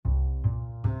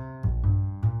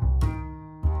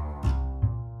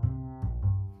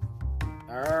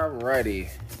Alrighty.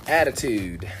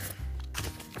 Attitude.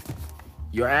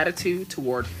 Your attitude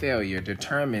toward failure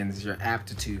determines your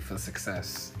aptitude for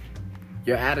success.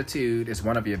 Your attitude is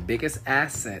one of your biggest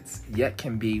assets, yet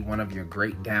can be one of your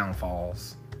great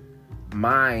downfalls.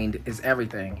 Mind is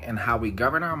everything, and how we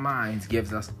govern our minds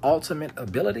gives us ultimate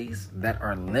abilities that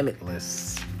are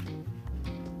limitless.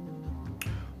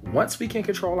 Once we can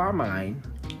control our mind,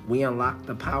 we unlock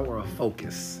the power of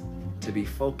focus. To be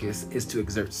focused is to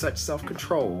exert such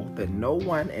self-control that no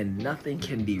one and nothing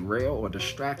can derail or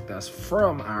distract us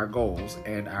from our goals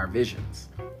and our visions.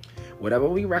 Whatever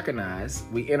we recognize,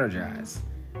 we energize.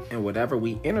 And whatever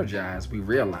we energize, we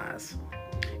realize.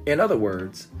 In other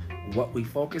words, what we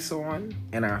focus on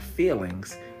and our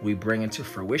feelings, we bring into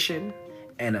fruition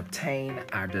and obtain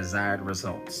our desired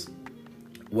results.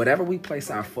 Whatever we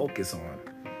place our focus on,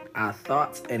 our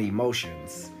thoughts and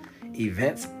emotions,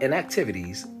 events and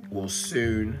activities will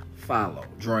soon follow,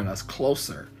 drawing us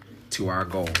closer to our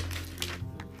goal.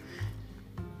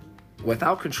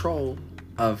 Without control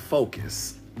of our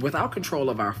focus,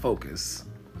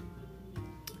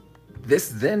 this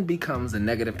then becomes a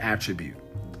negative attribute.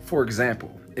 For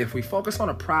example, if we focus on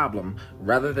a problem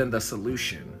rather than the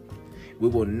solution, we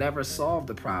will never solve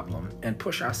the problem and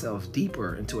push ourselves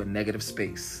deeper into a negative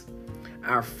space.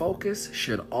 Our focus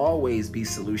should always be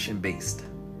solution-based.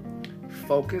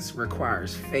 Focus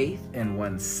requires faith in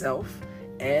oneself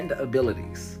and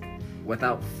abilities.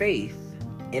 Without faith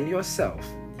in yourself,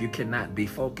 you cannot be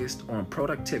focused on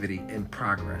productivity and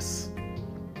progress.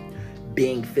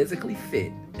 Being physically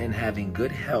fit and having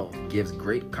good health gives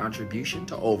great contribution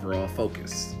to overall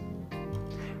focus.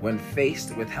 When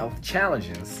faced with health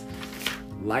challenges,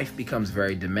 life becomes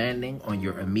very demanding on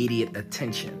your immediate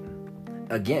attention.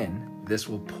 Again, this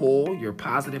will pull your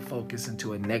positive focus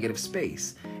into a negative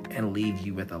space and leave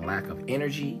you with a lack of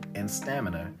energy and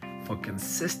stamina for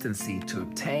consistency to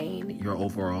obtain your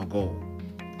overall goal.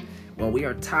 When we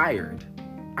are tired,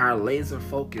 our laser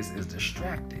focus is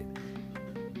distracted.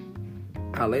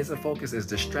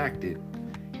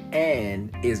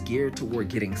 And is geared toward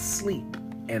getting sleep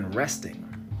and resting.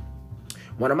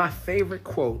 One of my favorite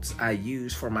quotes I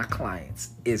use for my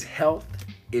clients is health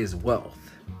is wealth.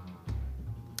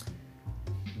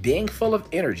 Being full of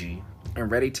energy and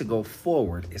ready to go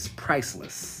forward is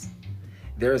priceless.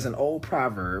 There is an old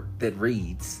proverb that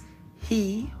reads,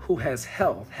 "He who has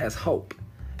health has hope,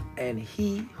 and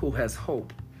he who has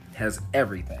hope has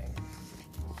everything."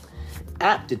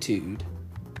 Aptitude,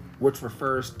 which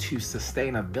refers to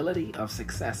sustainability of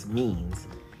success, means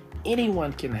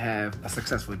anyone can have a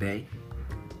successful day,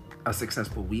 a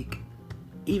successful week,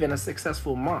 even a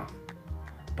successful month.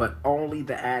 But only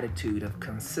the attitude of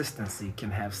consistency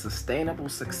can have sustainable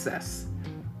success.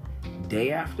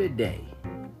 Day after day,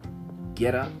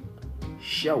 get up,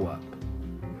 show up,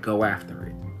 go after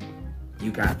it.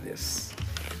 You got this.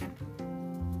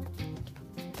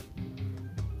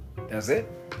 That's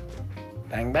it.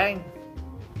 Bang, bang.